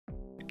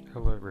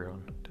Hello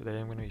everyone, today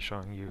I'm going to be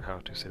showing you how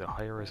to set a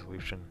higher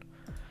resolution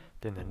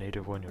than the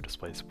native one your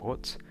display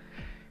supports.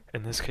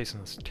 In this case,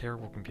 on this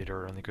terrible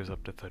computer, it only goes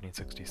up to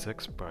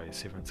 1366 by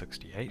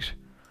 768,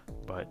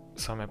 but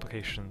some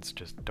applications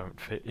just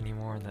don't fit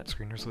anymore in that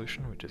screen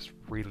resolution, which is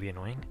really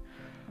annoying.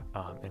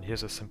 And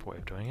here's a simple way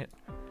of doing it.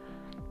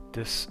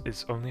 This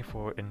is only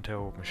for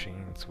Intel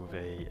machines with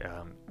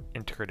a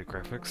integrated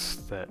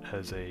graphics that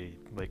has a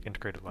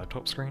integrated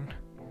laptop screen.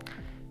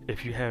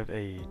 If you have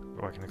an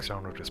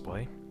external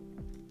display,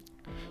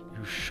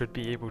 you should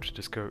be able to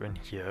just go in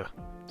here,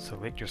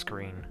 select your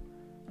screen,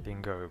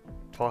 then go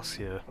plus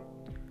here,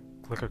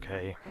 click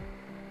OK,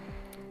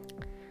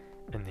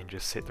 and then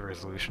just set the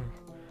resolution,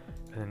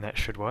 and then that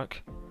should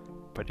work.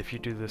 But if you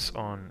do this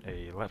on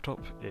a laptop,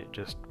 it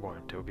just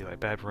won't. It will be like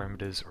bad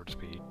parameters, or just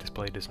be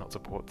display does not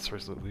support this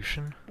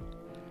resolution.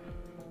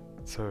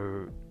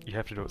 So you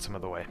have to do it some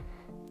other way.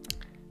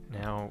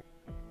 Now,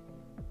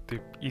 the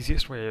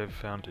easiest way I've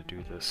found to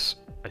do this,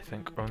 I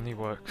think, only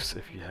works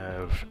if you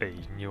have a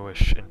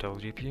newish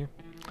Intel GPU.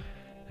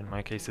 In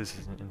my case, this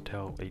is an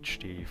Intel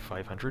HD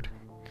 500.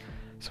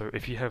 So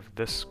if you have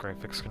this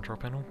graphics control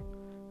panel,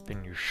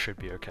 then you should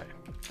be okay.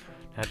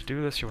 Now to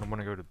do this, you want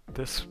to go to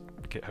this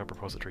GitHub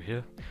repository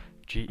here,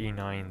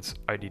 GE9's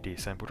IDD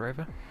sample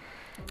driver.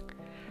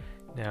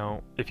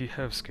 Now, if you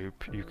have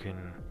Scoop, you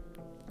can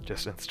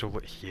just install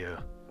it here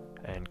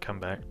and come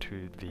back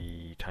to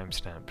the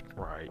timestamp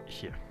right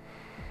here.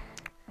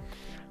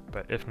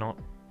 But if not,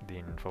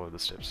 then follow the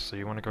steps. So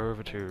you want to go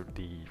over to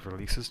the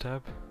Releases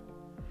tab,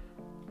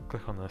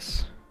 click on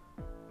this,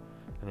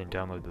 and then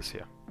download this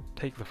here.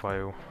 Take the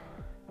file,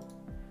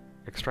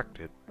 extract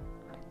it.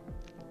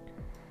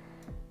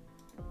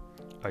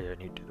 Oh yeah, I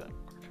need to do that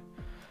quick.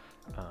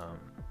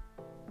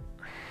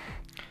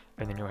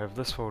 And then you'll have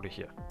this folder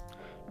here.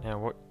 Now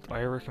what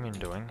I recommend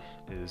doing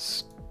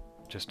is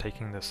just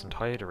taking this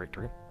entire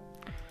directory,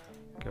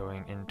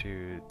 going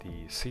into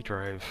the C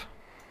drive,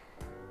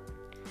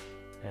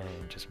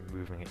 and just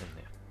moving it in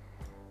there.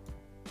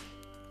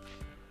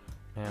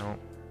 Now,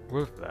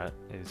 with that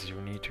is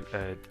you'll need to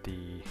add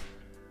the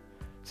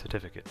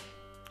certificate.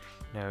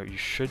 Now, you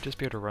should just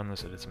be able to run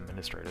this as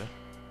administrator,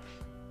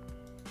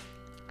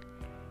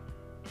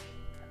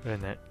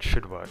 and that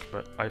should work,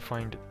 but I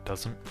find it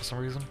doesn't for some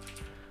reason.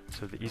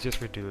 So the easiest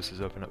way to do this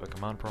is open up a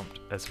command prompt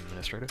as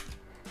administrator.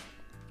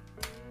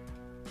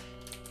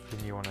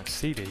 Then you want to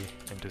cd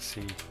into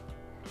c:\IDD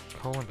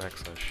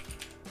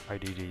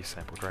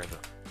sample driver.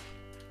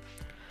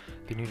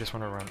 Then you just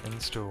want to run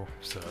install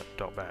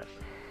cert.bat.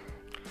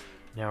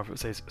 Now if it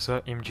says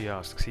cert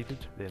mgr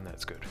succeeded, then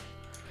that's good.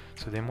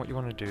 So then what you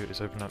want to do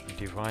is open up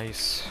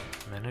device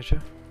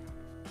manager.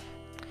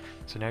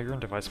 So now you're in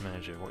device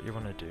manager, what you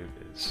want to do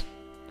is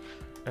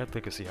add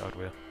legacy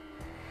hardware,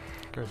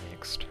 go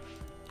next,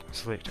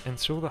 select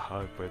install the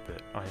hardware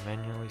that I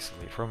manually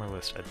select from my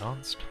list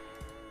advanced.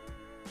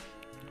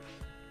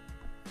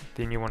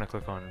 Then you want to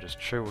click on just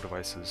show all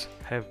devices,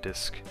 have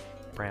disk,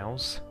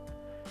 browse.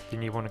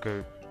 Then you want to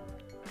go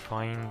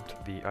find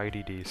the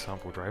IDD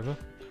sample driver,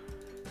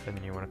 and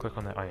then you want to click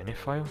on that INF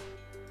file,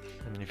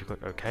 and then if you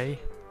click OK,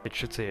 it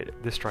should say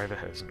this driver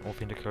has an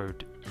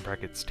authenticode in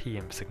brackets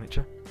TM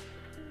signature,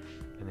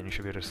 and then you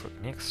should be able to select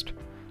next,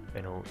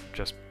 and it'll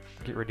just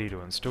get ready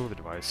to install the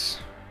device,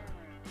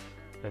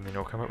 and then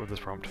it'll come up with this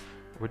prompt,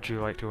 would you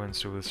like to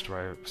install this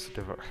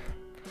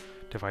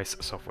device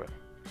software?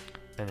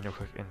 And then you'll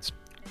click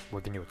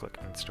click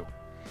install.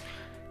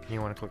 And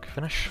you want to click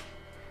finish.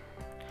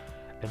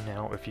 And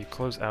now if you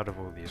close out of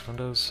all these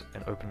windows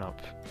and open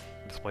up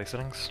display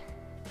settings,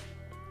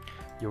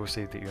 you will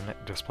see that your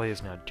display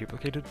is now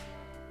duplicated,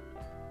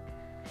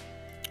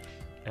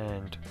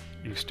 and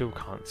you still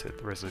can't set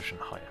the resolution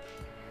higher.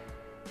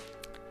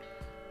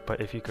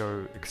 But if you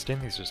go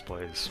extend these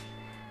displays,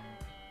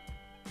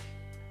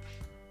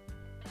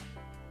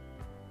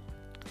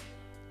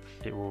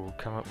 it will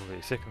come up with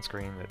a second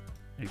screen that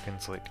you can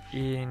select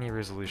any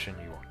resolution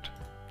you want.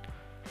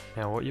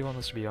 Now what you want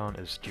this to be on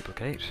is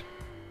duplicate,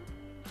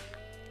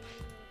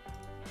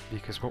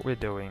 because what we're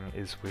doing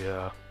is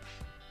we're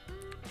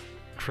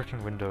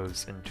tricking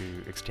Windows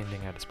into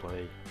extending our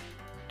display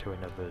to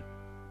another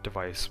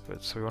device.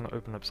 So we want to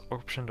open up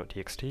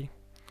option.txt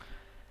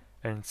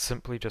and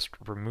simply just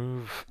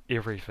remove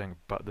everything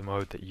but the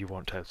mode that you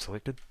want to have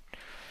selected.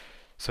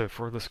 So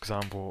for this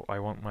example, I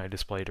want my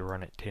display to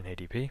run at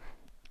 1080p,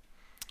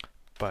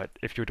 but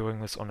if you're doing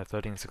this on a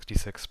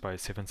 1366 by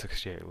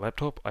 768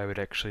 laptop, I would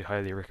actually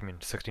highly recommend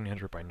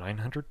 1600 by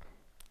 900.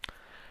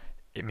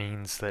 It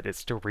means that it's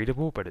still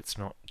readable, but it's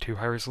not too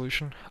high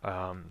resolution,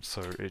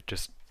 so it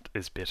just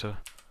is better.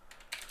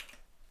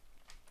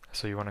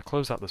 So you want to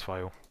close out this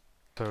file.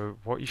 So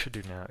what you should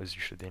do now is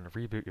you should then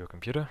reboot your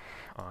computer.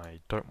 I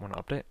don't want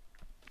to update.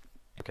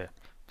 Okay,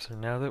 so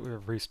now that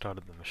we've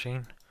restarted the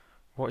machine,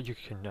 what you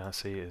can now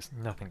see is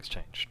nothing's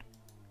changed.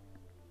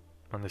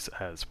 Unless it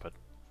has, but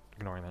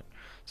ignoring that.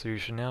 So you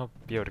should now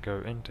be able to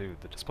go into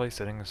the display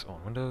settings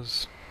on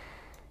Windows.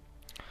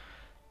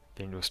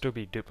 Then you'll still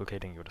be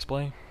duplicating your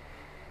display.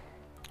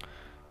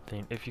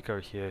 Then if you go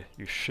here,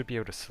 you should be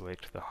able to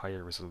select the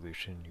higher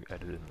resolution you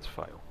added in this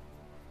file.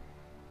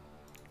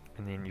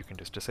 And then you can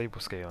just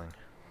disable scaling.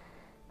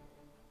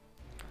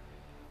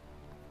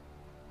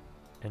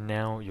 And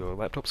now your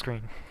laptop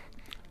screen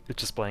is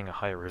displaying a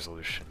higher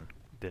resolution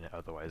than it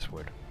otherwise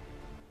would.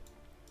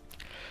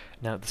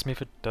 Now this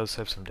method does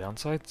have some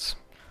downsides,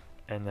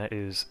 and that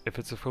is if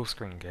it's a full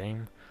screen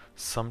game,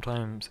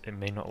 sometimes it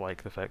may not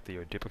like the fact that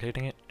you're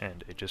duplicating it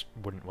and it just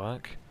wouldn't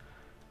work.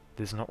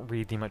 There's not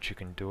really much you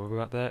can do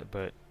about that,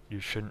 but you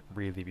shouldn't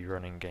really be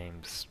running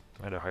games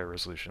at a higher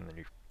resolution than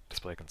your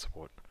display can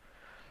support.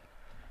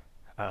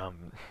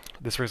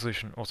 This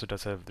resolution also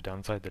does have the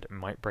downside that it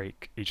might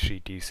break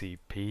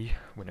HDDCP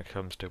when it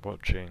comes to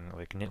watching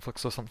like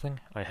Netflix or something.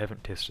 I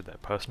haven't tested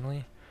that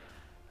personally,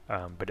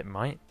 but it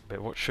might.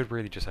 But what should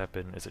really just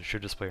happen is it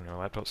should display on your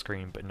laptop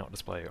screen but not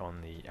display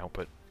on the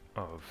output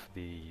of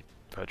the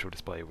virtual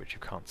display, which you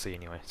can't see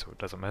anyway, so it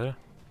doesn't matter.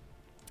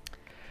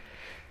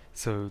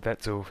 So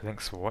that's all.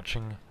 Thanks for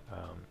watching.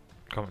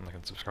 Comment, like,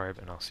 and subscribe,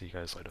 and I'll see you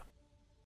guys later.